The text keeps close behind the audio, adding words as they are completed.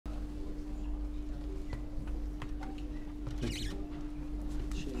Thank you.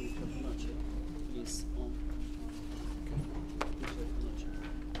 Please on.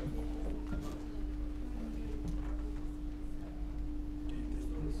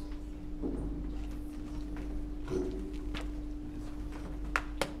 Good.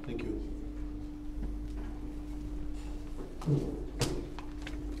 Thank you.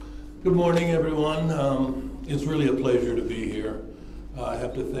 Good morning, everyone. It's really a pleasure to be here. I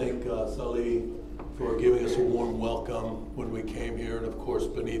have to thank Sully for giving us a warm welcome when we came here, and of course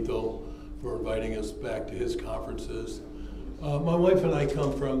Benito for inviting us back to his conferences. My wife and I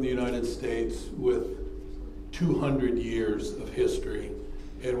come from the United States with 200 years of history,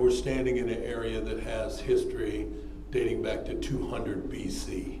 and we're standing in an area that has history dating back to 200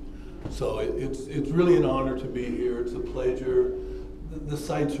 BC. So it's really an honor to be here. It's a pleasure. The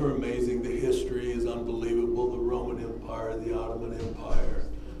sites are amazing. The history is unbelievable. The Roman Empire, the Ottoman Empire,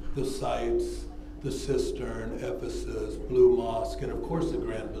 the sites, the Cistern, Ephesus, Blue Mosque, and of course the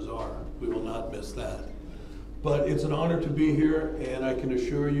Grand Bazaar. We will not miss that. But it's an honor to be here, and I can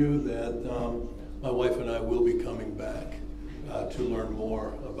assure you that my wife and I will be coming back to learn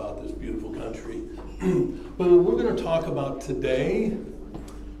more about this beautiful country. But what we're going to talk about today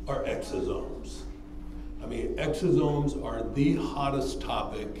are exosomes. I mean, exosomes are the hottest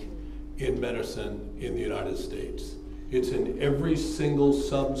topic in medicine in the United States. It's in every single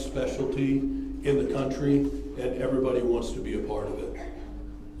subspecialty in the country, and everybody wants to be a part of it.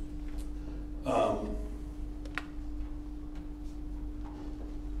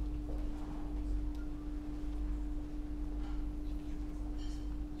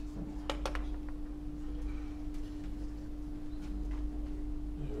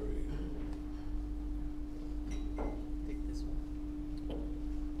 Take this one.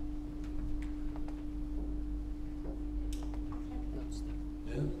 That's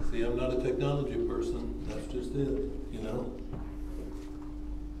the Yeah, see, I'm not a technology person. That's just it, you know?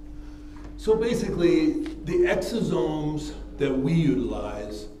 So basically, the exosomes that we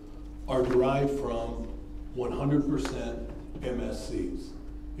utilize are derived from 100% MSCs.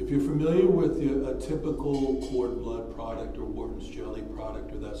 If you're familiar with a typical cord blood product or Wharton's jelly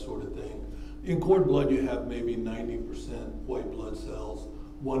product or that sort of thing, in cord blood you have maybe 90% white blood cells,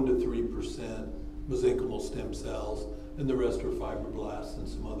 1 to 3% mesenchymal stem cells, and the rest are fibroblasts and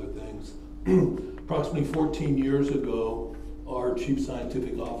some other things. Approximately 14 years ago, our chief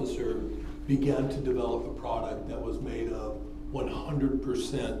scientific officer began to develop a product that was made of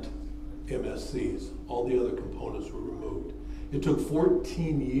 100% MSCs. All the other components were removed. It took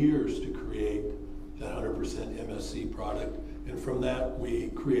 14 years to create that 100% MSC product, and from that we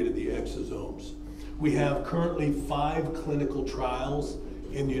created the exosomes. We have currently 5 clinical trials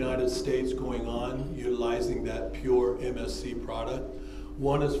in the United States going on utilizing that pure MSC product.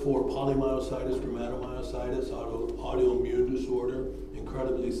 One is for polymyositis, dermatomyositis, autoimmune disorder,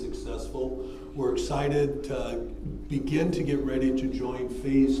 incredibly successful. We're excited to begin to get ready to join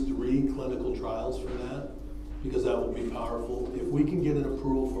phase 3 clinical trials for that, because that will be powerful. If we can get an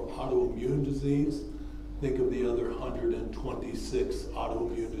approval for autoimmune disease, think of the other 126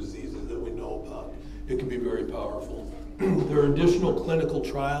 autoimmune diseases that we know about. It can be very powerful. There are additional clinical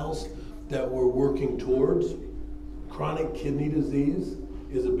trials that we're working towards. Chronic kidney disease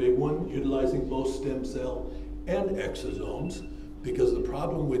is a big one, utilizing both stem cell and exosomes, because the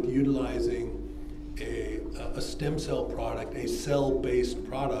problem with utilizing a stem cell product, a cell-based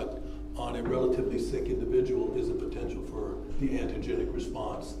product, on a relatively sick individual is a potential for the antigenic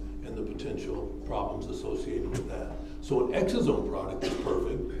response and the potential problems associated with that. So an exosome product is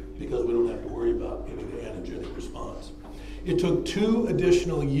perfect because we don't have to worry about any of the antigenic response. It took 2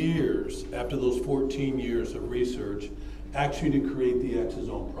 additional years after those 14 years of research actually to create the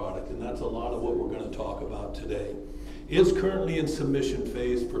exosome product, and that's a lot of what we're going to talk about today. It's currently in submission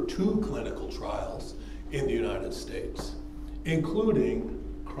phase for 2 clinical trials in the United States, including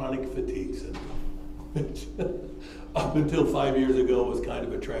chronic fatigue syndrome, which up until 5 years ago was kind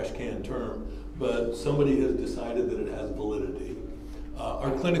of a trash can term, but somebody has decided that it has validity.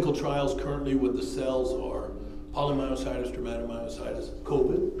 Our clinical trials currently with the cells are polymyositis, dermatomyositis,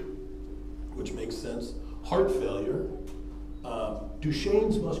 COVID, which makes sense, heart failure,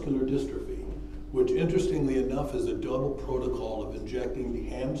 Duchenne's muscular dystrophy, which interestingly enough is a double protocol of injecting the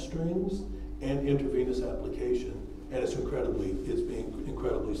hamstrings and intravenous application, and it's being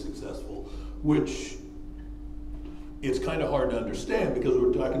incredibly successful, which it's kind of hard to understand because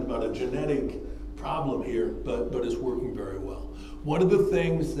we're talking about a genetic problem here, but it's working very well. One of the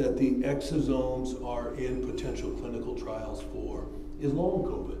things that the exosomes are in potential clinical trials for is long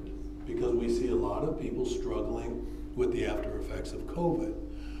COVID, because we see a lot of people struggling with the after effects of COVID.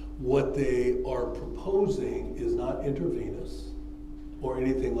 What they are proposing is not intravenous or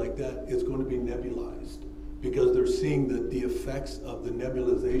anything like that. It's going to be nebulized because they're seeing the effects of the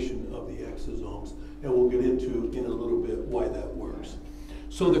nebulization of the exosomes, and we'll get into in a little bit why that works.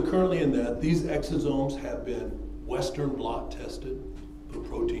 So they're currently in that. These exosomes have been Western blot tested for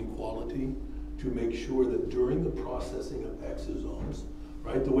protein quality to make sure that during the processing of exosomes,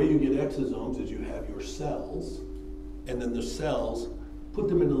 right, the way you get exosomes is you have your cells, and then the cells put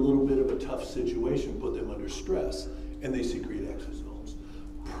them in a little bit of a tough situation, put them under stress, and they secrete exosomes.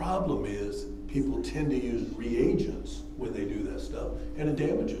 Problem is, people tend to use reagents when they do that stuff, and it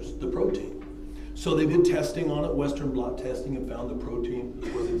damages the protein. So they did testing on it, Western blot testing, and found the protein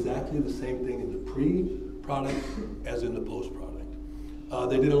was exactly the same thing in the pre-product as in the post-product.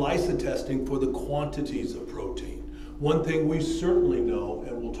 They did ELISA testing for the quantities of protein. One thing we certainly know,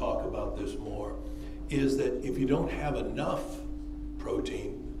 and we'll talk about this more, is that if you don't have enough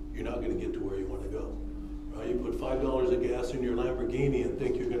protein, you're not going to get to where you want to go. Right? You put $5 of gas in your Lamborghini and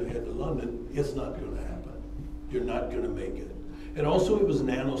think you're going to head to London, it's not going to happen. You're not going to make it. And also it was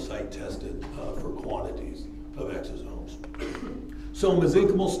nanosite tested for quantities of exosomes. So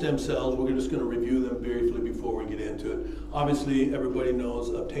mesenchymal stem cells, we're just going to review them briefly before we get into it. Obviously, everybody knows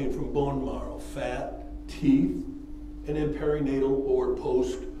obtained from bone marrow, fat, teeth, and in perinatal or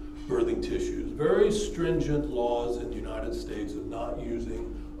post-birthing tissues. Very stringent laws in the United States of not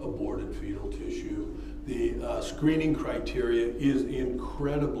using aborted fetal tissue. The screening criteria is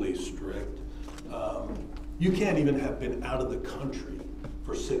incredibly strict. You can't even have been out of the country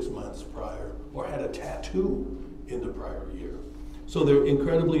for 6 months prior or had a tattoo in the prior year. So they're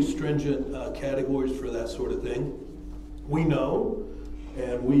incredibly stringent categories for that sort of thing. We know,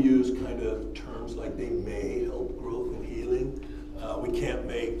 and we use kind of terms like they may help growth and healing. We can't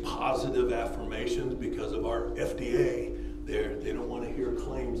make positive affirmations because of our FDA. They don't want to hear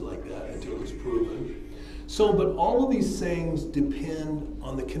claims like that until it's proven. So, but all of these things depend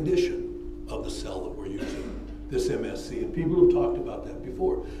on the condition of the cell that we're using, this MSC. And people have talked about that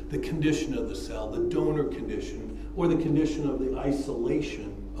before. The condition of the cell, the donor condition, or the condition of the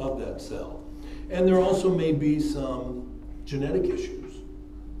isolation of that cell. And there also may be some genetic issues.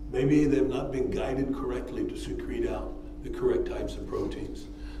 Maybe they've not been guided correctly to secrete out the correct types of proteins.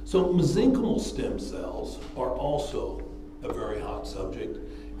 So mesenchymal stem cells are also a very hot subject,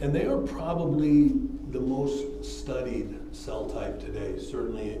 and they are probably the most studied cell type today,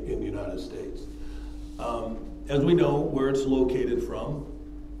 certainly in the United States. As we know where it's located from,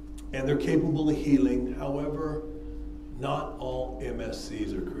 and they're capable of healing. However, not all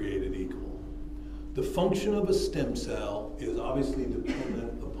MSCs are created equal. The function of a stem cell is obviously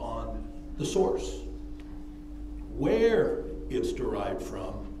dependent upon the source. Where it's derived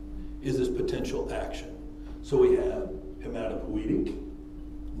from is its potential action. So we have hematopoietic,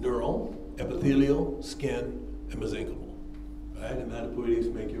 neural, epithelial, skin, and mesenchymal. Right?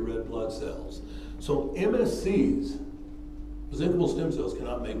 Hematopoietics make your red blood cells. So MSCs, mesenchymal stem cells,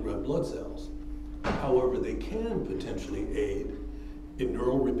 cannot make red blood cells. However, they can potentially aid in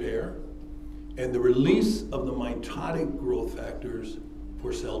neural repair and the release of the mitotic growth factors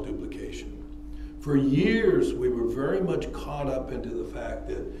for cell duplication. For years, we were very much caught up into the fact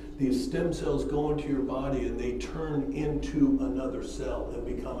that these stem cells go into your body and they turn into another cell and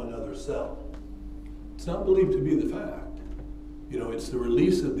become another cell. It's not believed to be the fact. You know, it's the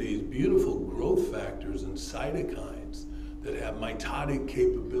release of these beautiful growth factors and cytokines that have mitotic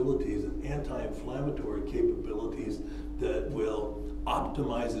capabilities and anti-inflammatory capabilities that will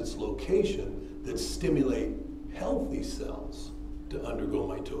optimize its location, that stimulate healthy cells to undergo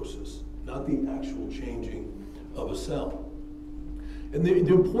mitosis, not the actual changing of a cell. And the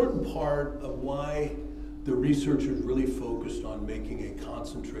important part of why the researchers really focused on making a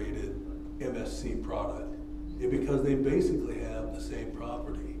concentrated MSC product is because they basically have the same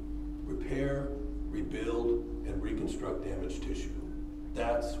property: repair, rebuild, and reconstruct damaged tissue.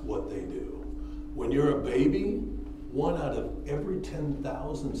 That's what they do. When you're a baby, 1 out of every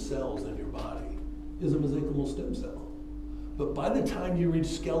 10,000 cells in your body is a mesenchymal stem cell. But by the time you reach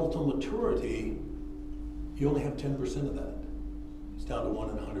skeletal maturity, you only have 10% of that. It's down to 1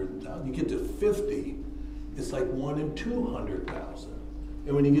 in 100,000. You get to 50, it's like 1 in 200,000.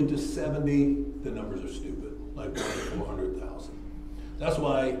 And when you get to 70, the numbers are stupid, like 1 in 400,000. That's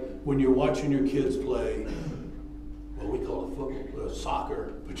why when you're watching your kids play, well, we call it football,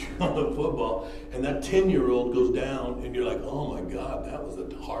 soccer, but you call it football, and that 10-year-old goes down, and you're like, oh my God, that was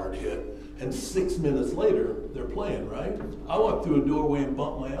a hard hit. And 6 minutes later, they're playing, right? I walk through a doorway and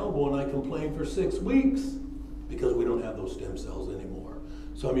bump my elbow, and I complain for 6 weeks because we don't have those stem cells anymore.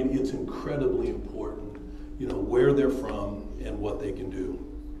 So, I mean, it's incredibly important, you know, where they're from and what they can do.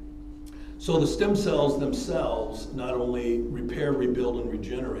 So the stem cells themselves not only repair, rebuild, and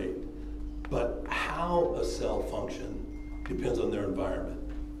regenerate, but how a cell functions depends on their environment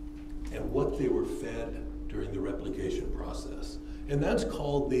and what they were fed during the replication process. And that's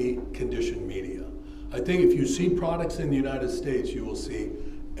called the conditioned media. I think if you see products in the United States, you will see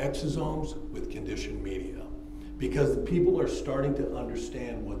exosomes with conditioned media, because the people are starting to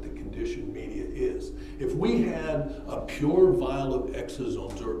understand what the conditioned media is. If we had a pure vial of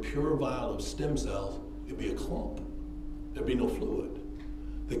exosomes or a pure vial of stem cells, it'd be a clump. There'd be no fluid.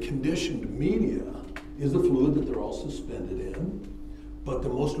 The conditioned media is the fluid that they're all suspended in, but the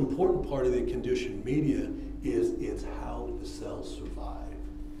most important part of the conditioned media is it's how the cells survive.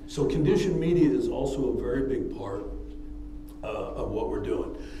 So conditioned media is also a very big part of what we're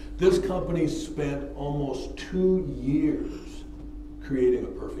doing. This company spent almost 2 years creating a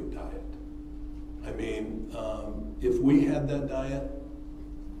perfect diet. I mean, if we had that diet,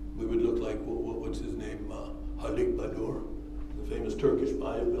 we would look like, what's his name, Halik Badur, the famous Turkish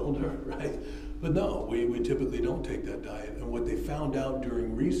bodybuilder, right? But no, we typically don't take that diet. And what they found out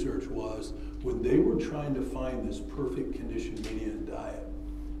during research was when they were trying to find this perfect conditioned media diet,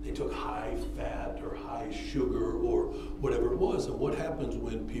 they took high fat or high sugar or whatever it was. And what happens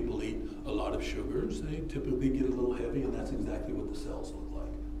when people eat a lot of sugars? They typically get a little heavy, and that's exactly what the cells look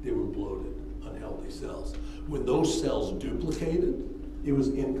like. They were bloated, unhealthy cells. When those cells duplicated, it was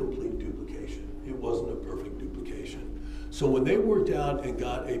incomplete duplication. It wasn't a perfect duplication. So when they worked out and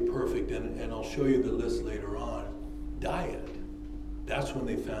got a perfect, and I'll show you the list later on, diet, that's when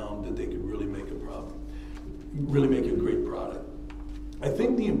they found that they could really make a great product. I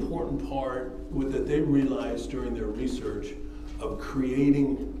think the important part that they realized during their research of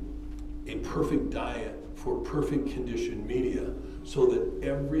creating a perfect diet for perfect conditioned media so that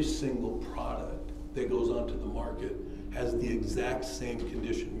every single product that goes onto the market has the exact same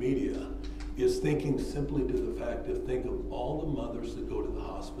conditioned media is thinking simply to the fact of think of all the mothers that go to the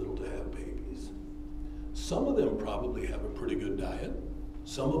hospital to have babies. Some of them probably have a pretty good diet.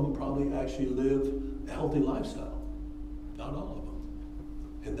 Some of them probably actually live a healthy lifestyle. Not all of them.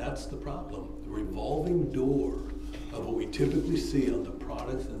 And that's the problem. The revolving door of what we typically see on the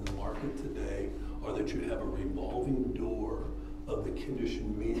products in the market today are that you have a revolving door of the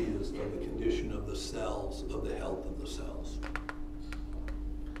conditioned medias, of the condition of the cells, of the health of the cells.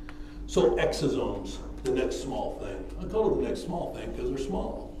 So exosomes, the next small thing. I call it the next small thing because they're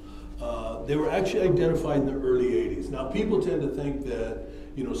small. They were actually identified in the early 80s. Now people tend to think that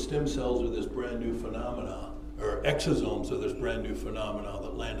stem cells are this brand new phenomena, or exosomes are this brand new phenomena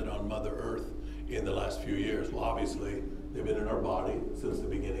that landed on Mother Earth in the last few years. Well, obviously, they've been in our body since the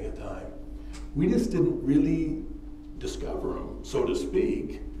beginning of time. We just didn't really discover them, so to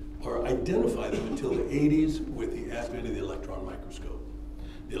speak, or identify them until the 80s with the advent of the electron microscope.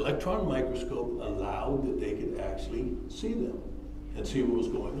 The electron microscope allowed that they could actually see them and see what was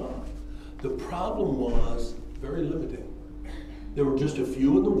going on. The problem was very limiting. There were just a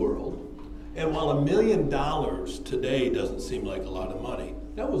few in the world, and while $1 million today doesn't seem like a lot of money,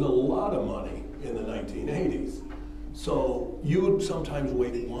 that was a lot of money in the 1980s. So you would sometimes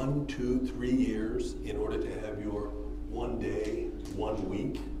wait 1, 2, 3 years in order to have your 1 day, 1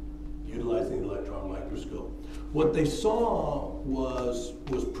 week utilizing the electron microscope. What they saw was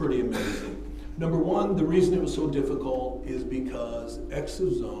pretty amazing. Number one, the reason it was so difficult is because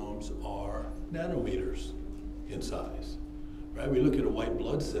exosomes are nanometers in size, right? We look at a white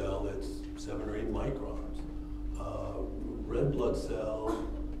blood cell that's 7 or 8 microns. Red blood cell,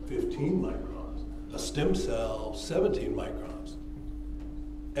 15 microns. A stem cell, 17 microns.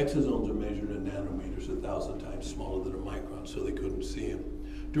 Exosomes are measured in nanometers, 1,000 times smaller than a micron, so they couldn't see them.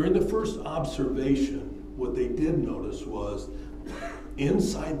 During the first observation, what they did notice was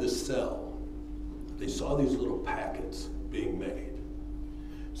inside the cell, they saw these little packets being made.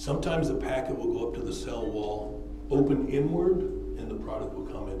 Sometimes the packet will go up to the cell wall, open inward, and the product will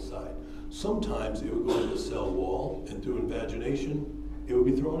come inside. Sometimes it would go to the cell wall, and through invagination, it would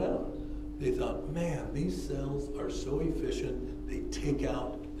be thrown out. They thought, man, these cells are so efficient, they take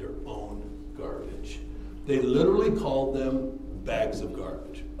out their own garbage. They literally called them bags of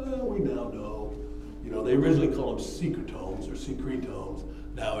garbage. Well, we now know, they originally called them secretomes or secretomes.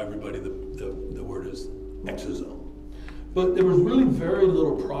 Now everybody, the word is exosome. But there was really very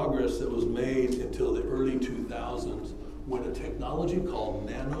little progress that was made until the early 2000s when a technology called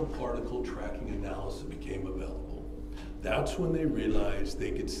nanoparticle tracking analysis became available. That's when they realized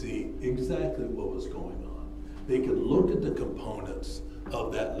they could see exactly what was going on. They could look at the components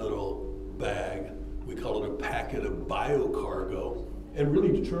of that little bag, we call it a packet of biocargo, and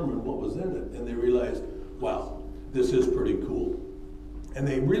really determine what was in it. And they realized, wow, this is pretty cool. And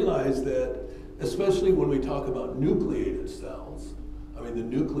they realized that, especially when we talk about nucleated cells, I mean, the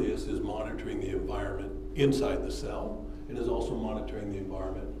nucleus is monitoring the environment inside the cell and is also monitoring the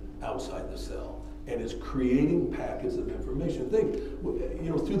environment outside the cell, and is creating packets of information. Think,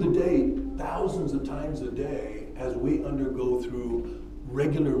 through the day, thousands of times a day, as we undergo through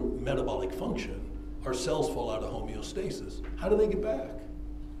regular metabolic function, our cells fall out of homeostasis. How do they get back?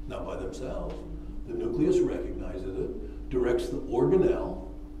 Not by themselves. The nucleus recognizes it, directs the organelle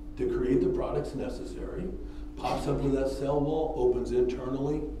to create the products necessary, pops up to that cell wall, opens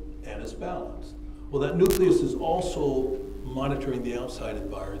internally, and is balanced. Well, that nucleus is also monitoring the outside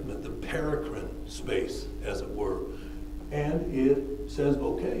environment, the paracrine space, as it were. And it says,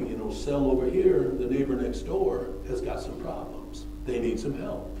 okay, cell over here, the neighbor next door has got some problems. They need some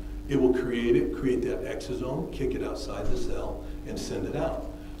help. It will create that exosome, kick it outside the cell, and send it out.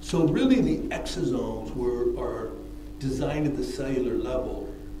 So really the exosomes are designed at the cellular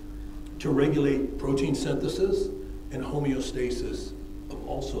level to regulate protein synthesis and homeostasis of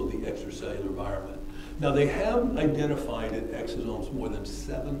also the extracellular environment. Now they have identified in exosomes more than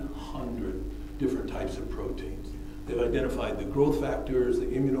 700 different types of proteins. They've identified the growth factors, the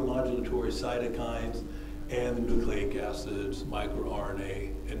immunomodulatory cytokines, and the nucleic acids,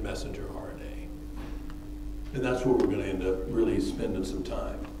 microRNA, and messenger RNA. And that's where we're going to end up really spending some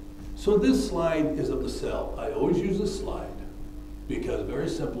time. So this slide is of the cell. I always use this slide because very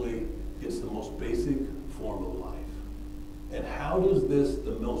simply, it's the most basic form of life. And how does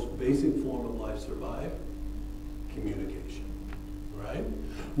the most basic form of life survive? Communication, right?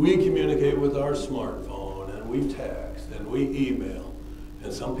 We communicate with our smartphone, and we text, and we email,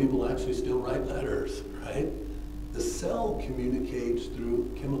 and some people actually still write letters, right? The cell communicates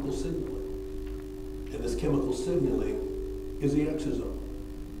through chemical signaling. And this chemical signaling is the exosome.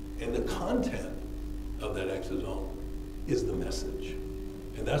 And the content of that exosome is the message.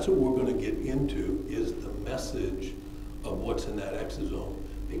 And that's what we're going to get into, is the message of what's in that exosome,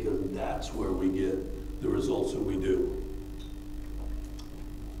 because that's where we get the results that we do.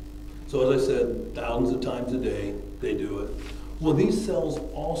 So as I said, thousands of times a day, they do it. Well, these cells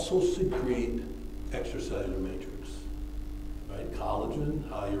also secrete extracellular matrix, right? Collagen,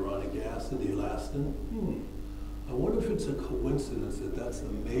 hyaluronic acid, elastin. I wonder if it's a coincidence that that's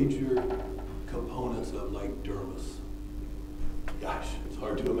the major components of like dermis. Gosh, it's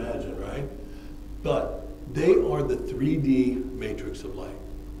hard to imagine, right? But they are the 3D matrix of life.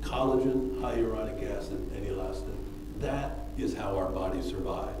 Collagen, hyaluronic acid, and elastin. That is how our body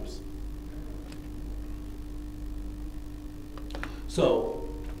survives. So,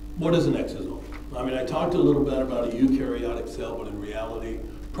 what is an exosome? I mean, I talked a little bit about a eukaryotic cell, but in reality,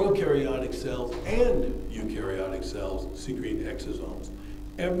 prokaryotic cells and eukaryotic cells secrete exosomes.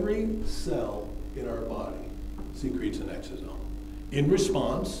 Every cell in our body secretes an exosome in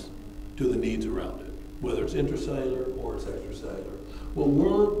response to the needs around it, whether it's intracellular or it's extracellular. What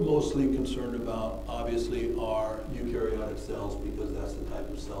we're mostly concerned about, obviously, are eukaryotic cells, because that's the type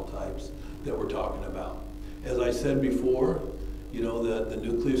of cell types that we're talking about. As I said before, that the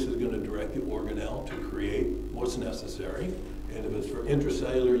nucleus is going to direct the organelle to create what's necessary. And if it's for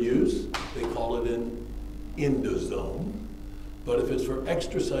intracellular use, they call it an endosome. But if it's for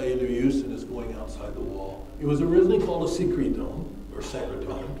extracellular use and it's going outside the wall, it was originally called a secretome or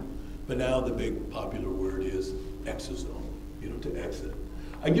secretome, but now the big popular word is exosome, to exit.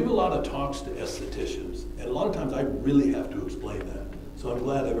 I give a lot of talks to estheticians, and a lot of times I really have to explain that. So I'm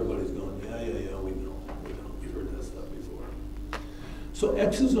glad everybody's going, yeah, we know, we've heard that stuff before. So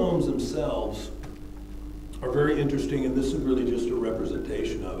exosomes themselves are very interesting, and this is really just a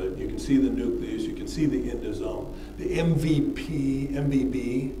representation of it. You can see the nucleus, you can see the endosome, the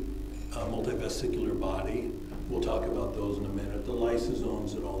MVB, multivesicular body. We'll talk about those in a minute. The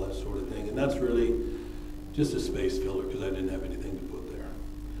lysosomes and all that sort of thing. And that's really just a space filler because I didn't have anything to put there.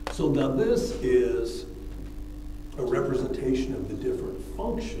 So now this is a representation of the different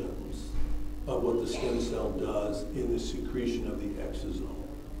functions of what the stem cell does in the secretion of the exosome.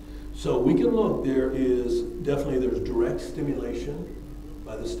 So we can look, there's direct stimulation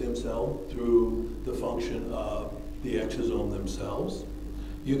by the stem cell through the function of the exosome themselves.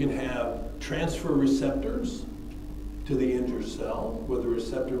 You can have transfer receptors to the injured cell, where the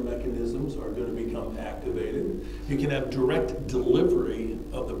receptor mechanisms are going to become activated. You can have direct delivery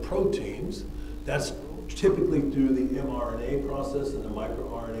of the proteins. That's typically through the mRNA process and the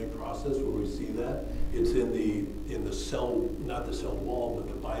microRNA process, where we see that. It's in the cell, not the cell wall, but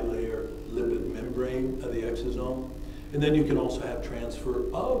the bilayer lipid membrane of the exosome. And then you can also have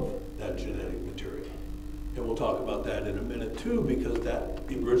transfer of that genetic material. And we'll talk about that in a minute too, because that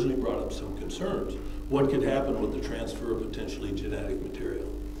originally brought up some concerns. what could happen with the transfer of potentially genetic material.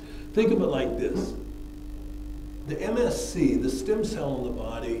 Think of it like this. The MSC, the stem cell in the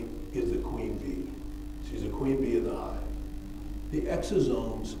body, is the queen bee. She's a queen bee of the hive. The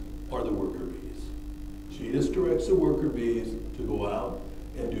exosomes are the worker bees. She just directs the worker bees to go out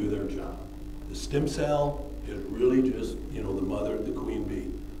and do their job. The stem cell is really just, the mother, the queen bee,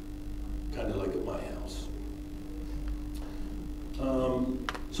 kind of like at my house.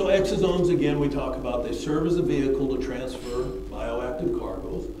 So exosomes, again, we talk about, they serve as a vehicle to transfer bioactive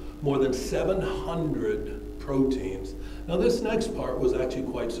cargoes, more than 700 proteins. Now this next part was actually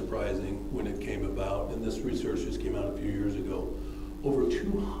quite surprising when it came about, and this research just came out a few years ago. Over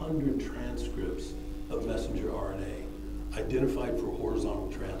 200 transcripts of messenger RNA identified for horizontal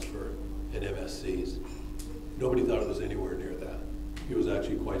transfer in MSCs. Nobody thought it was anywhere near that. It was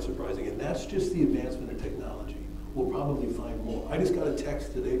actually quite surprising, and that's just the advancement of technology. We'll probably find more. I just got a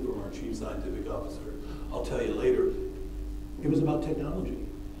text today from our chief scientific officer. I'll tell you later. It was about technology.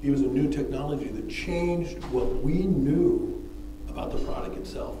 It was a new technology that changed what we knew about the product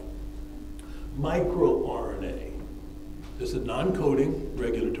itself. MicroRNA. This is non-coding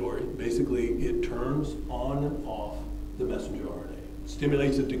regulatory. Basically, it turns on and off the messenger RNA.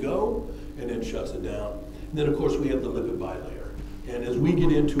 Stimulates it to go, and then shuts it down. And then, of course, we have the lipid bilayer. And as we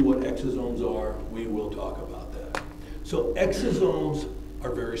get into what exosomes are, we will talk about that. So exosomes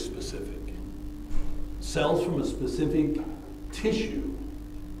are very specific. Cells from a specific tissue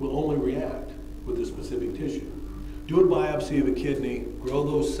will only react with a specific tissue. Do a biopsy of a kidney, grow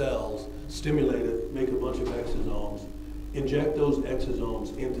those cells, stimulate it, make a bunch of exosomes, inject those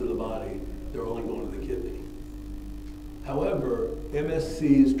exosomes into the body, they're only going to the kidney. However,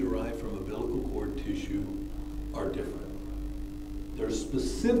 MSCs derived from umbilical cord tissue are different. They're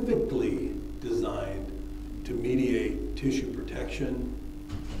specifically designed to mediate tissue protection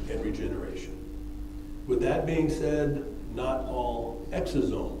and regeneration. With that being said, not all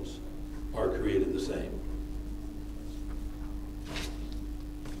exosomes are created the same.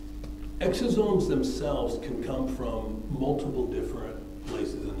 Exosomes themselves can come from multiple different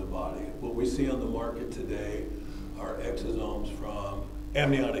places in the body. What we see on the market today are exosomes from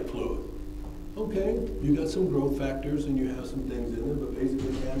amniotic fluid. Okay, you got some growth factors and you have some things in it, but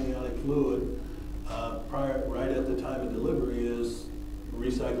basically amniotic fluid, right at the time of delivery, is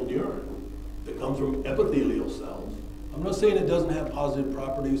recycled urine. It comes from epithelial cells. I'm not saying it doesn't have positive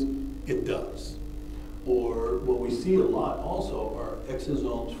properties, it does. Or what we see a lot also are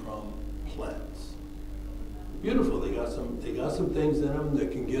exosomes from plants. Beautiful, they got some things in them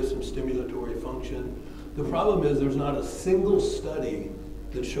that can give some stimulatory function. The problem is there's not a single study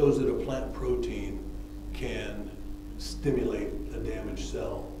that shows that a plant protein can stimulate a damaged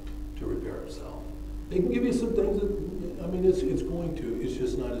cell to repair itself. They can give you some things that, it's going to, it's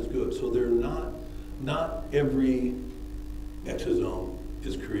just not as good. So they're not every exosome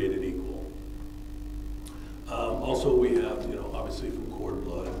is created equal. Also we have, obviously from cord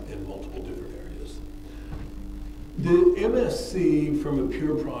blood in multiple different areas. The MSC from a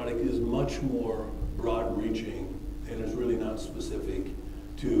pure product is much more broad-reaching and is really not specific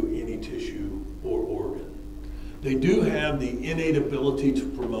to any tissue or organ. They do have the innate ability to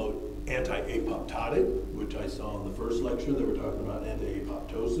promote anti-apoptotic, which I saw in the first lecture. They were talking about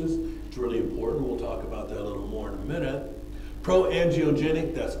anti-apoptosis. It's really important. We'll talk about that a little more in a minute.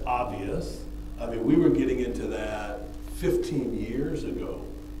 Pro-angiogenic, that's obvious. We were getting into that 15 years ago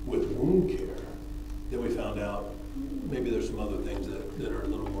with wound care. Then we found out maybe there's some other things that are a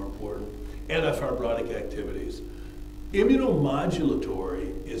little more important. Antifibrotic activities.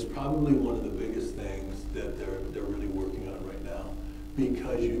 Immunomodulatory is probably one of the biggest things that they're really working on right now,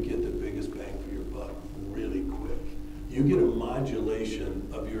 because you get the biggest bang for your buck really quick. You get a modulation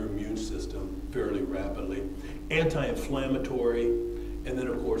of your immune system fairly rapidly. Anti-inflammatory, and then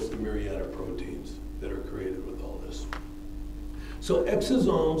of course the myriad of proteins that are created with all this. So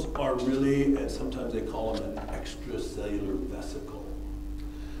exosomes are really, and sometimes they call them an extracellular vesicle.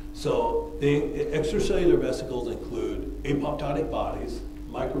 So the extracellular vesicles include apoptotic bodies,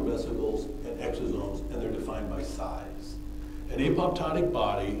 microvesicles, and exosomes, and they're defined by size. An apoptotic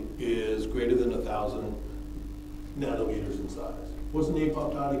body is greater than 1,000 nanometers in size. What's an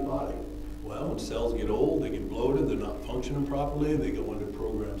apoptotic body? Well, when cells get old, they get bloated, they're not functioning properly, they go into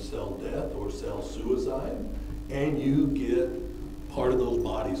programmed cell death or cell suicide, and you get part of those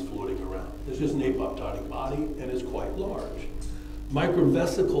bodies floating around. It's just an apoptotic body, and it's quite large.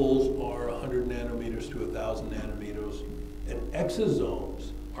 Microvesicles are 100 nanometers to 1,000 nanometers, and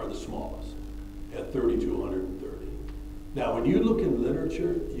exosomes are the smallest, at 30 to 130. Now, when you look in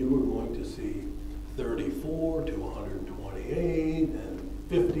literature, you are going to see 34 to 128 and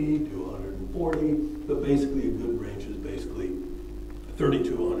 150 to 140, but basically a good range is basically 30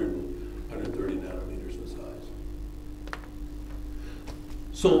 to 130 nanometers in size.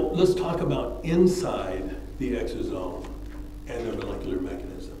 So let's talk about inside the exosome and their molecular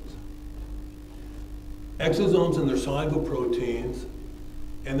mechanisms. Exosomes and their soluble proteins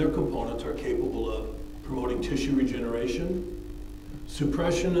and their components are capable of promoting tissue regeneration,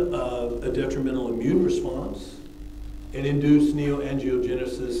 suppression of a detrimental immune response, and induce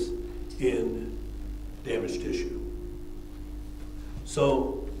neoangiogenesis in damaged tissue.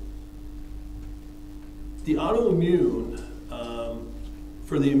 So the autoimmune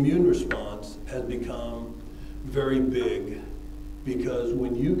for the immune response has become very big, because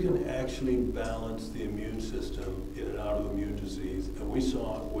when you can actually balance the immune system in an autoimmune disease, and we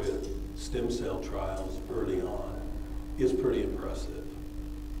saw it with stem cell trials early on, it's pretty impressive.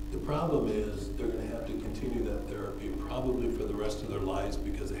 The problem is they're going to have to continue that therapy probably for the rest of their lives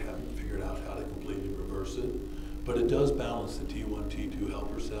because they haven't figured out how to completely reverse it. But it does balance the T1, T2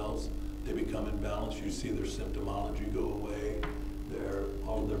 helper cells. They become imbalanced. You see their symptomology go away.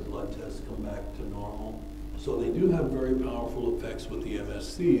 All their blood tests come back to normal. So they do have very powerful effects with the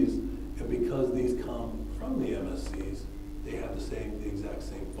MSCs, and because these come from the MSCs, they have the exact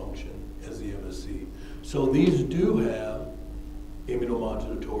same function as the MSC. So these do have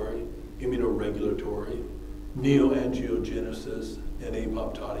immunomodulatory, immunoregulatory, neoangiogenesis, and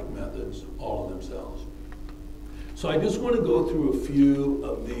apoptotic methods all in themselves. So I just want to go through a few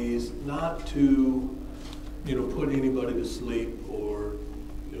of these, not to put anybody to sleep or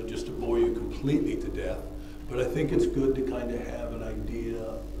just to bore you completely to death, but I think it's good to kind of have an idea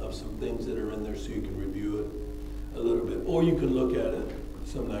of some things that are in there so you can review it a little bit. Or you can look at it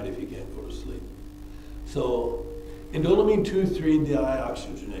some night if you can't go to sleep. So, indoleamine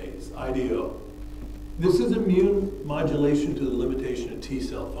 2,3-dioxygenase, IDO. This is immune modulation to the limitation of T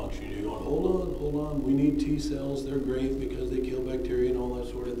cell function. You're going, hold on, we need T cells, they're great because they kill bacteria and all that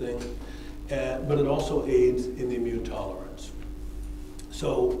sort of thing. But it also aids in the immune tolerance.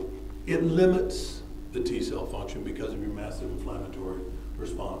 So it limits the T cell function because of your massive inflammatory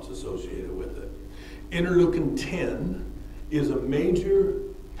response associated with it. Interleukin 10 is a major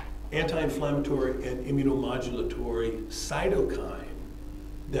anti-inflammatory and immunomodulatory cytokine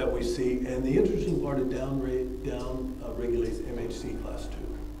that we see, and the interesting part, it regulates MHC class 2.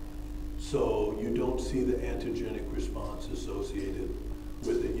 So you don't see the antigenic response associated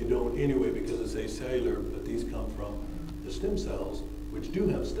with it. You don't anyway because it's acellular, but these come from the stem cells, which do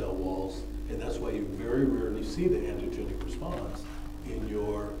have cell walls, and that's why you very rarely see the antigenic response in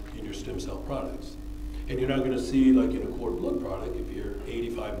your stem cell products. And you're not going to see, like in a cord blood product, if you're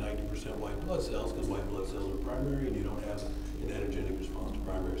 85–90% white blood cells, because white blood cells are primary and you don't have an antigenic response to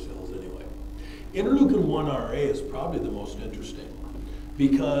primary cells anyway. Interleukin 1RA is probably the most interesting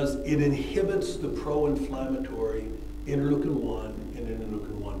because it inhibits the pro-inflammatory interleukin 1 and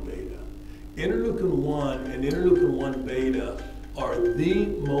interleukin 1 beta. Interleukin 1 and interleukin 1 beta are the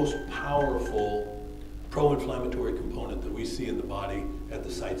most powerful pro-inflammatory component that we see in the body at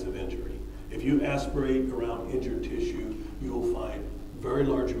the sites of injury. If you aspirate around injured tissue, you will find very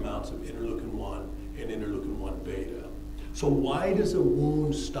large amounts of interleukin 1 and interleukin 1 beta. So why does a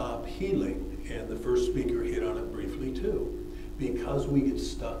wound stop healing? And the first speaker hit on it briefly too. Because we get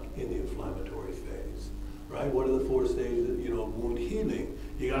stuck in the inflammatory phase, right? What are the 4 stages of wound healing?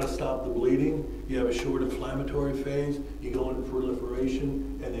 You got to stop the bleeding. You have a short inflammatory phase. You go into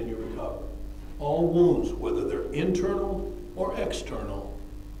proliferation, and then you recover. All wounds, whether they're internal or external,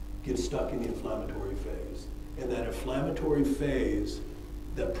 get stuck in the inflammatory phase. And that inflammatory phase,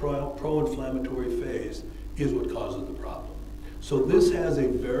 that pro-inflammatory phase, is what causes the problem. So this has a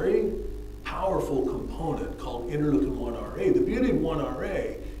very powerful component called interleukin 1RA. The beauty of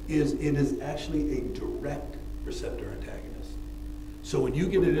 1RA is it is actually a direct receptor antagonist. So when you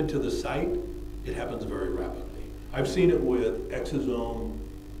get it into the site, it happens very rapidly. I've seen it with exosome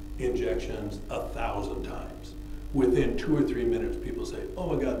injections 1,000 times. Within 2 or 3 minutes, people say, oh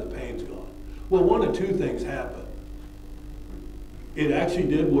my God, the pain's gone. Well, one of 2 things happen. It actually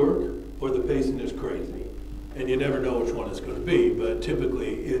did work, or the patient is crazy. And you never know which one it's going to be, but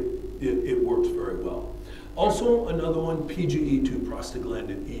typically it works very well. Also, another one, PGE2,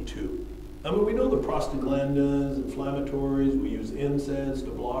 prostaglandin E2. I mean, we know the prostaglandins, inflammatories, we use NSAIDs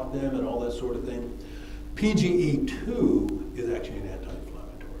to block them and all that sort of thing. PGE2 is actually an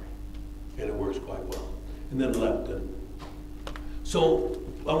anti-inflammatory, and it works quite well. And then leptin. So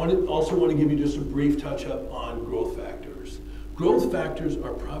I also want to give you just a brief touch-up on growth factors. Growth factors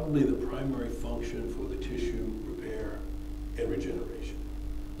are probably the primary function for the tissue repair and regeneration.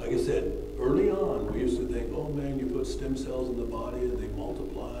 Like I said, early on, we used to think, oh man, you put stem cells in the body and they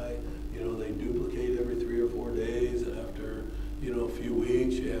multiply, they duplicate every 3 or 4 days, and after, a few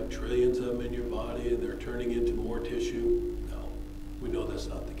weeks, you have trillions of them in your body and they're turning into more tissue. No, we know that's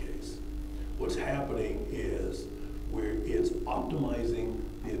not the case. What's happening is it's optimizing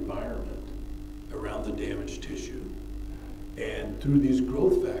the environment around the damaged tissue. And through these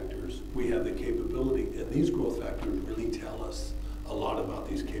growth factors, we have the capability, and these growth factors really tell us a lot about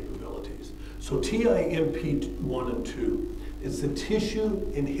these capabilities. So TIMP1 and 2 is the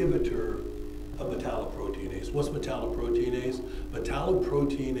tissue inhibitor of metalloproteinase. What's metalloproteinase?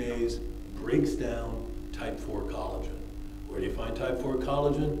 Metalloproteinase breaks down type 4 collagen. Where do you find type 4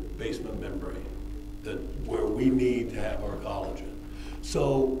 collagen? Basement membrane, where we need to have our collagen.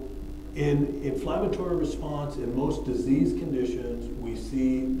 So in inflammatory response, in most disease conditions, we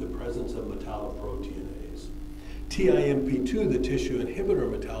see the presence of metalloproteinase. TIMP2, the tissue inhibitor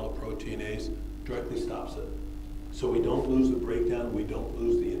metalloproteinase, directly stops it. So we don't lose the breakdown, we don't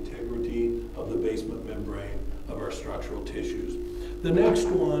lose the integrity of the basement membrane of our structural tissues. The next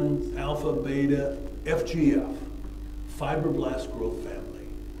one, alpha, beta, FGF, fibroblast growth family.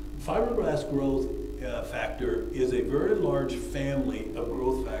 Fibroblast growth factor is a very large family of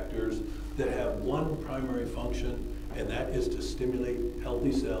growth factors that have one primary function, and that is to stimulate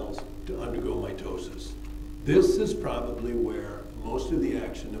healthy cells to undergo mitosis. This is probably where most of the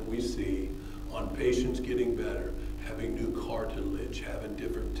action that we see on patients getting better, having new cartilage, having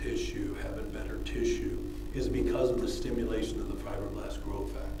different tissue, having better tissue, is because of the stimulation of the fibroblast growth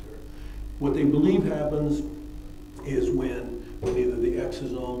factor. What they believe happens is when either the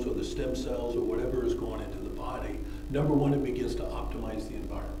exosomes or the stem cells or whatever is going into the body, number one, it begins to optimize the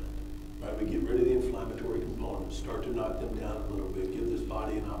environment. Right? We get rid of the inflammatory components, start to knock them down a little bit, give this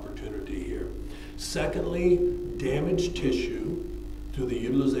body an opportunity here. Secondly, damaged tissue through the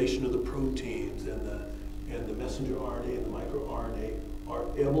utilization of the proteins and the messenger RNA and the microRNA are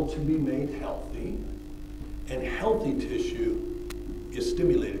able to be made healthy, and healthy tissue is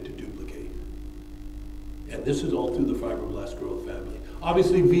stimulated to duplicate. And this is all through the fibroblast growth family.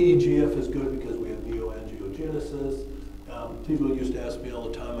 Obviously, VEGF is good because we have neoangiogenesis. People used to ask me all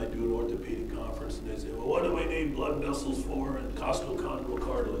the time, I do an orthopedic conference, and they say, well, what do we need blood vessels for and costochondral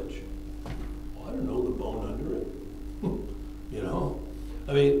cartilage? Well, I don't know, the bone under it.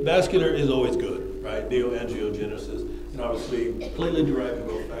 I mean, vascular is always good, right? Neoangiogenesis, and obviously platelet-derived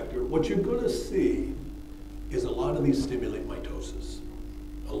growth factor. What you're going to see is a lot of these stimulate mitosis.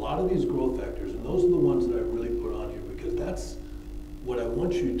 A lot of these growth factors, and those are the ones that I really put on here because that's what I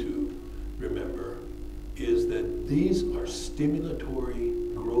want you to remember, is that these are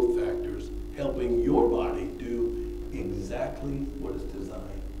stimulatory growth factors helping your body do exactly what it's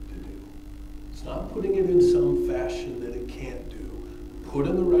designed to do. It's not putting it in some fashion that it can't do. Put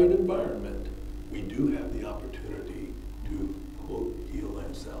in the right environment, we do have the opportunity to, quote, heal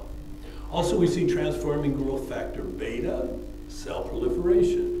and self. Also, we see transforming growth factor beta, cell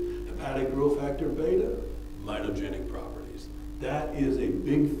proliferation, hepatic growth factor beta, mitogenic properties. That is a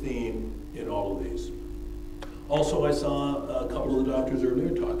big theme in all of these. Also, I saw a couple of the doctors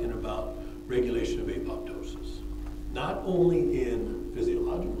earlier talking about regulation of apoptosis, not only in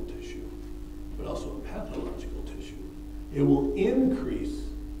physiological tissue, but also in pathological tissue. It will increase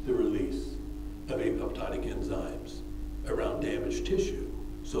the release of apoptotic enzymes around damaged tissue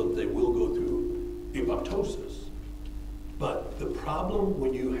so that they will go through apoptosis. But the problem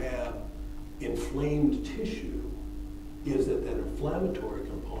when you have inflamed tissue is that inflammatory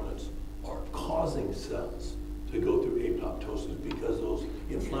components are causing cells to go through apoptosis because those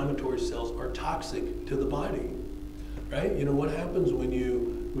inflammatory cells are toxic to the body, right? You know, what happens when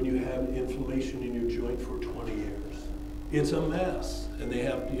you have inflammation in your joint for 20 years? It's a mess, and they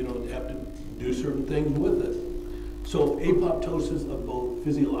have to do certain things with it. So apoptosis of both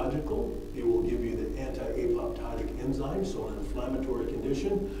physiological, it will give you the anti-apoptotic enzymes, so an inflammatory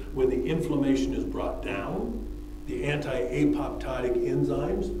condition. When the inflammation is brought down, the anti-apoptotic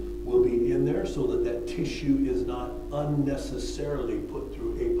enzymes will be in there so that that tissue is not unnecessarily put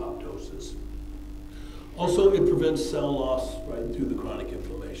through apoptosis. Also, it prevents cell loss right through the chronic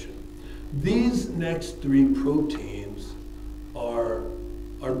inflammation. These next three proteins are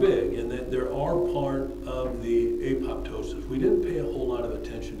big, and that there are part of the apoptosis. We didn't pay a whole lot of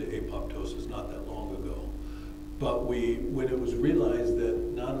attention to apoptosis not that long ago, but when it was realized that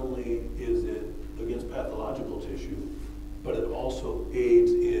not only is it against pathological tissue, but it also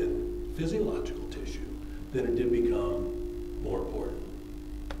aids in physiological tissue, then it did become more important.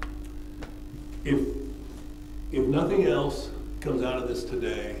 If nothing else comes out of this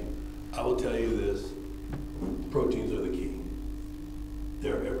today, I will tell you this: proteins are the key.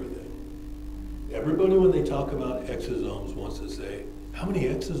 They're everything. Everybody, when they talk about exosomes, wants to say, how many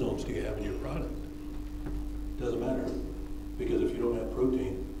exosomes do you have in your product? Doesn't matter, because if you don't have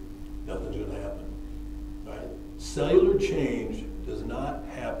protein, nothing's gonna happen, right? Cellular change does not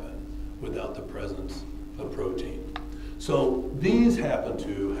happen without the presence of protein. So these happen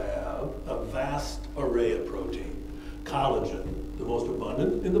to have a vast array of protein. Collagen, the most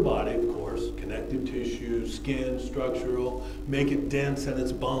abundant in the body, of course, connective tissue, skin, structural, make it dense in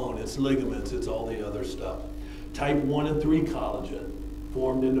its bone, its ligaments, it's all the other stuff. Type 1 and 3 collagen,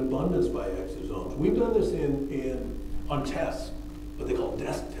 formed in abundance by exosomes. We've done this on tests, what they call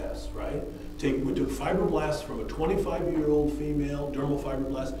desk tests, right? We took fibroblasts from a 25-year-old female, dermal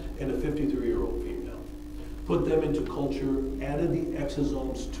fibroblasts, and a 53-year-old female. Put them into culture, added the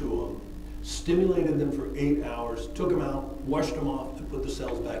exosomes to them, stimulated them for 8 hours, took them out, washed them off, and put the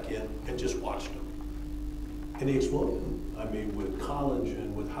cells back in, and just watched them. And they exploded. I mean, with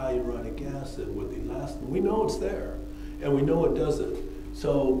collagen, with hyaluronic acid, with elastin, we know it's there, and we know it does it.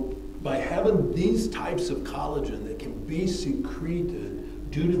 So by having these types of collagen that can be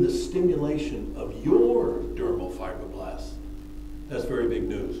secreted due to the stimulation of your dermal fibroblasts, that's very big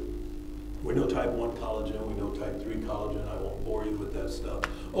news. We know type 1 collagen, we know type 3 collagen, I won't bore you with that stuff.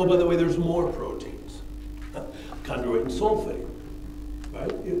 Oh, by the way, there's more proteins. Chondroitin sulfate,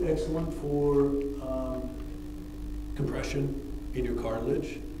 right? Excellent for compression in your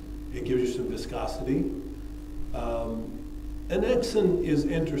cartilage. It gives you some viscosity. Annexin is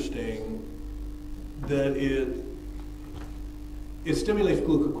interesting that it stimulates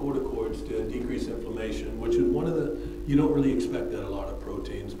glucocorticoids to decrease inflammation, which is one of the, you don't really expect that a lot of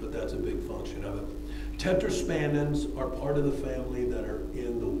proteins, but that's a big function of it. Tetraspanins are part of the family that are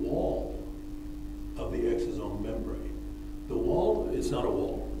in the wall of the exosome membrane. The wall, it's not a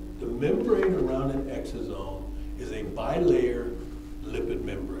wall. The membrane around an exosome is a bilayer lipid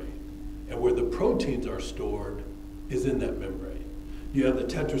membrane. And where the proteins are stored is in that membrane. You have the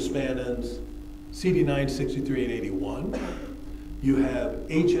tetraspanins, CD9, 63, and 81. You have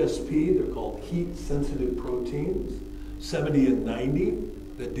HSP, they're called heat-sensitive proteins, 70 and 90,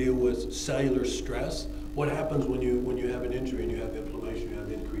 that deal with cellular stress. What happens when you have an injury and you have inflammation, you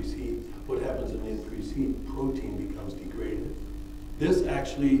have increased heat? What happens in increased heat? Protein becomes degraded. This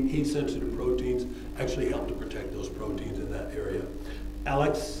actually, heat-sensitive proteins, actually help to protect those proteins in that area.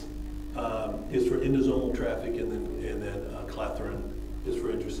 Alex is for endosomal traffic, and then clathrin is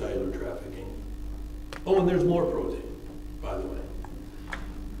for intracellular trafficking. Oh, and there's more protein, by the way.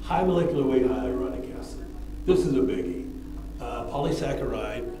 High molecular weight hyaluronic acid. This is a biggie.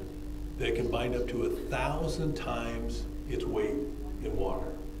 Polysaccharide that can bind up to 1,000 times its weight in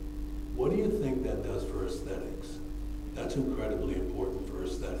water. What do you think that does for aesthetics? That's incredibly important for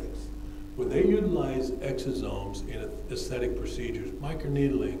aesthetics. When they utilize exosomes in aesthetic procedures,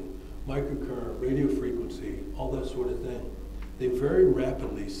 microneedling, microcurrent, radiofrequency, all that sort of thing, they very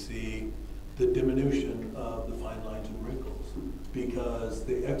rapidly see the diminution of the fine lines and wrinkles, because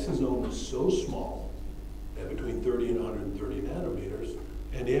the exosome is so small, at between 30 and 130 nanometers,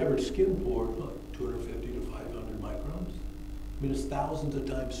 and the average skin pore, look, 250 to 500 microns. I mean, it's thousands of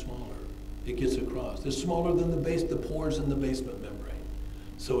times smaller. It gets across. It's smaller than the pores in the basement membrane,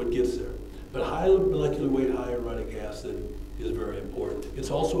 so it gets there. But high molecular weight hyaluronic acid is very important. It's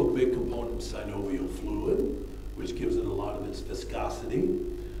also a big component of synovial fluid, which gives it a lot of its viscosity.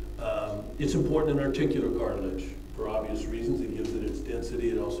 It's important in articular cartilage for obvious reasons. It gives it its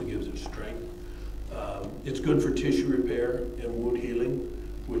density. It also gives it strength. It's good for tissue repair and wound healing,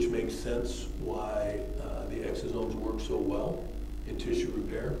 which makes sense why the exosomes work so well in tissue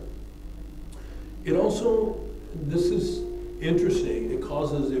repair. It also, this is interesting, it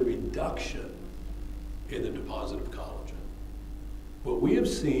causes a reduction in the deposit of collagen. What we have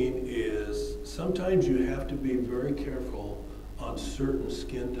seen is sometimes you have to be very careful on certain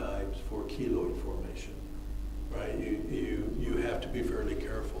skin types for keloid formation, right? You have to be fairly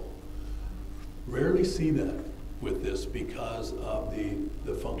careful. Rarely see that with this because of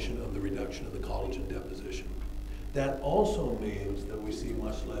the function of the reduction of the collagen deposition. That also means that we see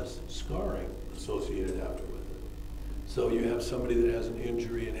much less scarring associated after with it. So you have somebody that has an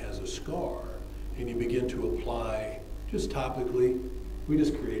injury and has a scar, and you begin to apply, just topically, we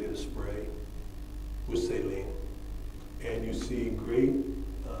just created a spray with saline, and you see great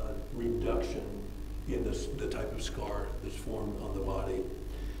reduction in the type of scar that's formed on the body.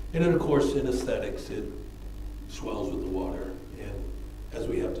 And then of course in aesthetics, it swells with the water, and as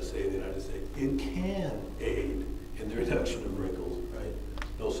we have to say in the United States, it can aid in the reduction of wrinkles, right?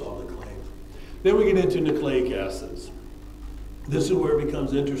 No solid claims. Then we get into nucleic acids. This is where it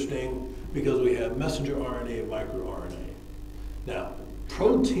becomes interesting because we have messenger RNA and microRNA. Now,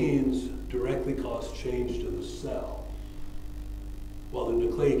 Proteins directly cause change to the cell, while the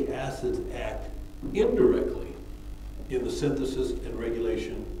nucleic acids act indirectly in the synthesis and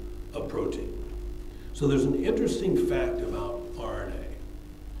regulation of protein. So there's an interesting fact about RNA.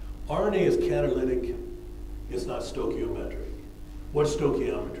 RNA is catalytic, it's not stoichiometric. What's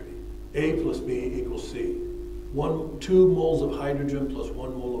stoichiometry? A plus B equals C. 2 moles of hydrogen plus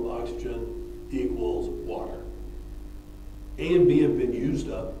 1 mole of oxygen equals water. A and B have been used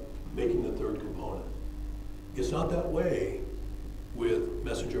up, making the third component. It's not that way with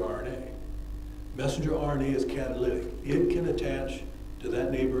messenger RNA. Messenger RNA is catalytic. It can attach to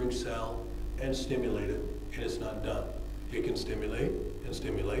that neighboring cell and stimulate it, and it's not done. It can stimulate and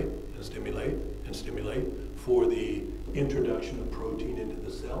stimulate and stimulate and stimulate for the introduction of protein into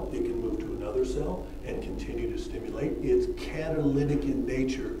the cell. It can move to another cell and continue to stimulate. It's catalytic in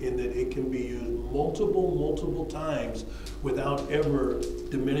nature in that it can be used multiple times without ever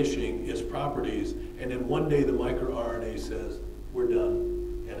diminishing its properties. And then one day the microRNA says, we're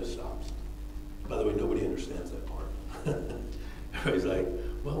done, and it stops. By the way, nobody understands that part. Everybody's like,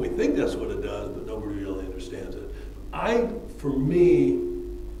 well, we think that's what it does, but nobody really understands it. For me,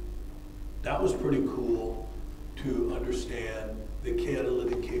 that was pretty cool to understand the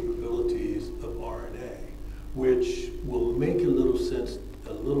catalytic capabilities of RNA, which will make a little sense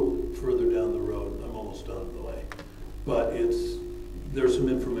a little further down the road. I'm almost done, by the way. But there's some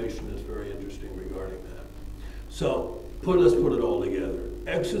information that's very interesting regarding that. So let's put it all together.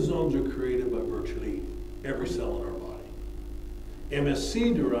 Exosomes are created by virtually every cell in our body.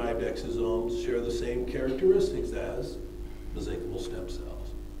 MSC-derived exosomes share the same characteristics as mesenchymal stem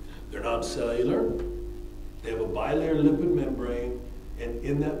cells. They're non-cellular, they have a bilayer lipid membrane, and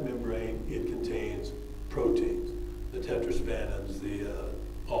in that membrane it contains proteins, the tetraspanins,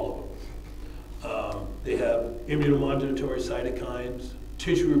 all of them. They have immunomodulatory cytokines,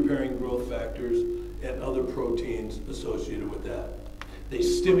 tissue-repairing growth factors, and other proteins associated with that. They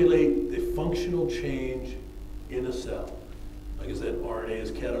stimulate the functional change in a cell. Like I said, RNA is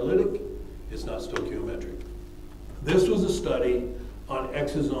catalytic, it's not stoichiometric. This was a study on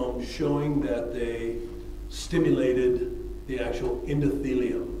exosomes showing that they stimulated the actual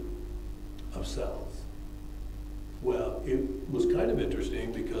endothelium of cells. Well, it was kind of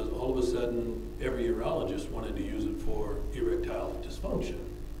interesting because all of a sudden every urologist wanted to use it for erectile dysfunction.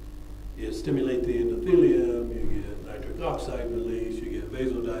 You stimulate the endothelium, you get nitric oxide release, you get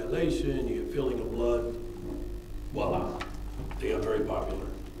vasodilation, you get filling of blood, voila. They got very popular.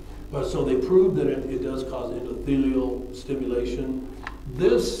 But so they proved that it does cause endothelial stimulation.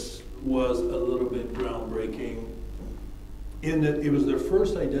 This was a little bit groundbreaking in that it was their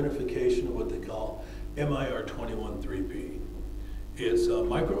first identification of what they call MIR21-3P. It's a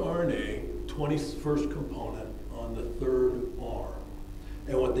microRNA, 21st component on the third arm.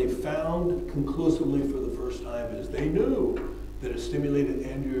 And what they found conclusively for the first time is they knew that it stimulated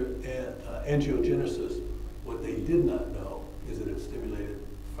angiogenesis. What they did not know is that it stimulated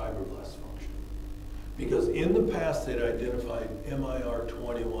fibroblast function. Because in the past they'd identified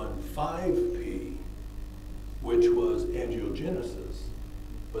MIR21-5P, which was angiogenesis,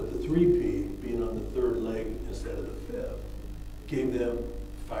 but the 3P, being on the third leg instead of the fifth, gave them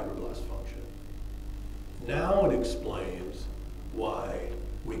fibroblast function. Now it explains why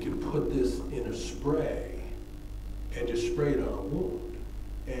we can put this in a spray and just spray it on a wound,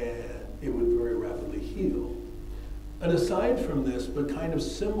 and it would very rapidly heal. And aside from this, but kind of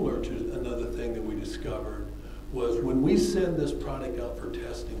similar to another thing that we discovered, was when we send this product out for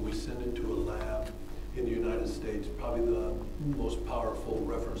testing, we send it to a lab in the United States. Probably the most powerful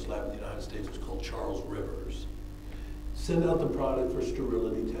reference lab in the United States is called Charles Rivers. Send out the product for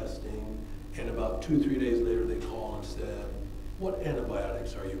sterility testing, and about 2-3 days later they call and said, what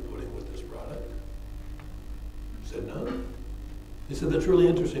antibiotics are you putting with this product? I said, none. They said, that's really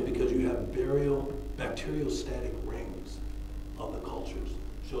interesting because you have bacteriostatic rings on the cultures.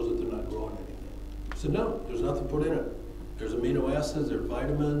 Shows that they're not growing anything. I said, no, there's nothing put in it. There's amino acids, there's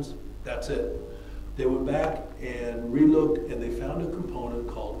vitamins, that's it. They went back and relooked, and they found a component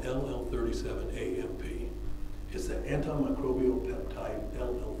called LL37AMP. It's the antimicrobial peptide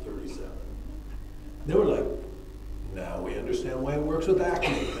LL37. They were like, now we understand why it works with acne.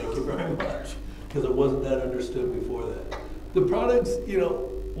 Thank you very much. Because it wasn't that understood before that. The products,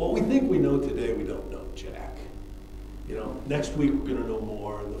 what we think we know today, we don't know jack. Next week we're going to know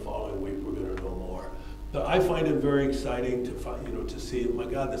more, and the following week we're going to know more. But I find it very exciting to find, to see, oh my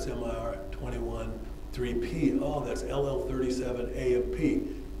God, that's MIR21-3P. Oh, that's LL37AMP.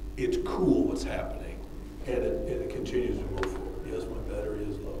 It's cool what's happening, and it continues to move forward. Yes, my battery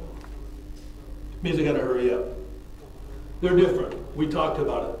is low. Means I got to hurry up. They're different. We talked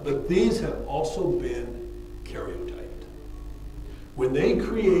about it. But these have also been karyotyped. When they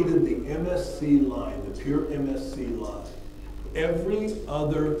created the MSC line, the pure MSC line, every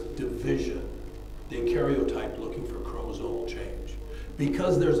other division they karyotyped looking for chromosomal change.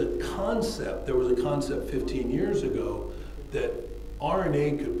 Because there was a concept 15 years ago that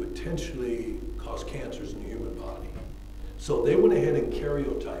RNA could potentially cause cancers in the human body. So they went ahead and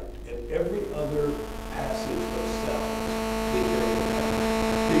karyotyped, and every other passage of cells, they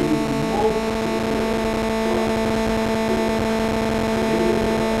karyotyped. They used multiple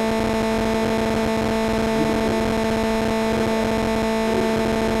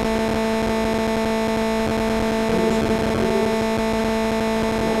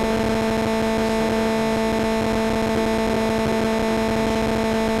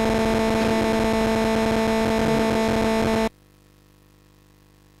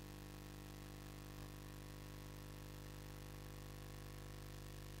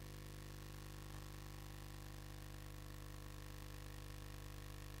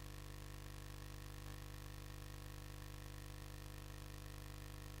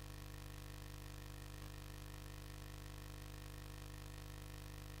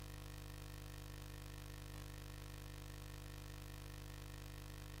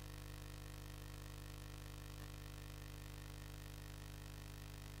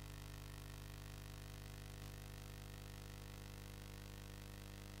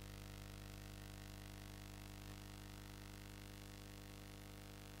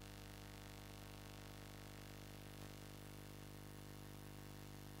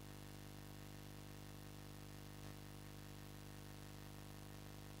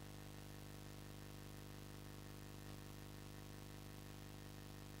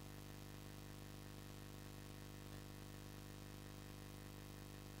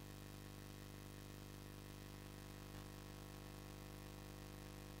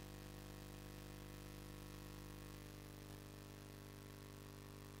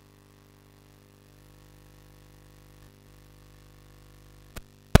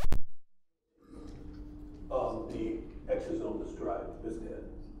the exosome that's derived is dead.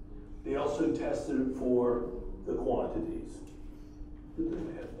 They also tested it for the quantities.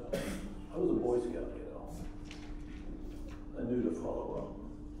 I was a Boy Scout, you know. I knew to follow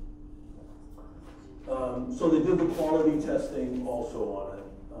up. So they did the quality testing also on it.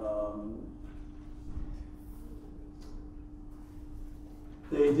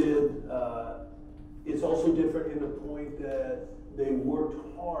 They did, it's also different in the point that they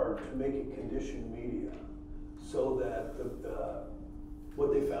worked hard to make it conditioned media so that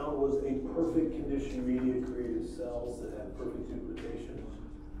what they found was a perfect conditioned media created cells that had perfect duplications.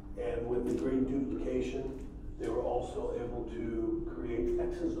 And with the great duplication, they were also able to create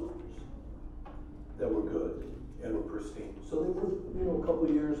exosomes that were good and were pristine. So they were, you know, a couple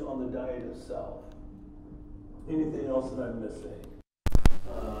of years on the diet itself. Anything else that I'm missing?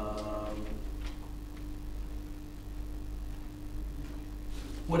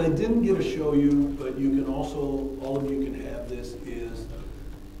 What I didn't get to show you, but you can also, all of you can have this, is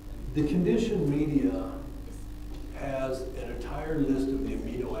the conditioned media has an entire list of the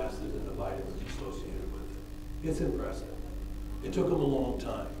amino acids and the vitamins associated with it. It's impressive. It took them a long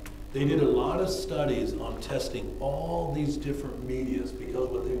time. They did a lot of studies on testing all these different medias because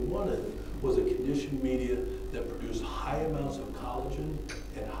what they wanted was a conditioned media that produced high amounts of collagen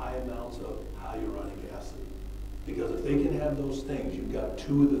and high amounts of hyaluronic acid. Because if they can have those things, you've got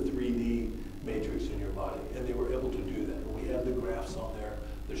 2 of the 3D matrix in your body, and they were able to do that. And we have the graphs on there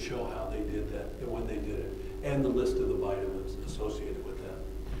that show how they did that and when they did it, and the list of the vitamins associated with that.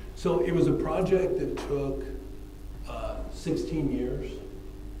 So it was a project that took 16 years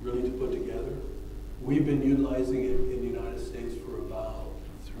really to put together. We've been utilizing it in the United States for about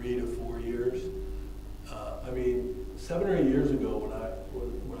 3 to 4 years. I mean, 7 or 8 years ago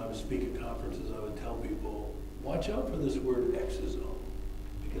when I would speak at conferences, I would tell people, watch out for this word exosome,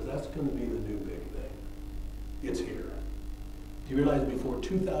 because that's going to be the new big thing. It's here. Do you realize before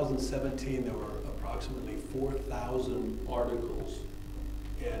 2017 there were approximately 4,000 articles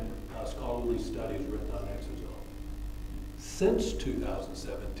and scholarly studies written on exosomes? Since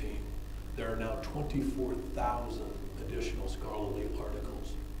 2017, there are now 24,000 additional scholarly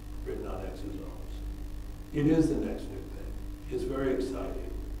articles written on exosomes. It is the next new thing. It's very exciting.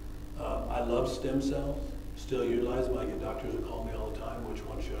 I love stem cells. Still utilize them. I get doctors who call me all the time, which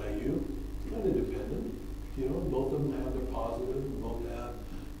one should I use? Kind of dependent. You know, both of them have their positive, both have,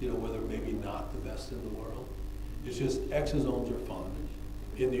 you know, whether maybe not the best in the world. It's just exosomes are fun.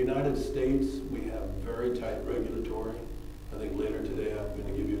 In the United States, we have very tight regulatory. I think later today I'm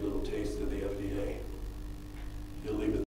going to give you a little taste of the FDA. You'll leave it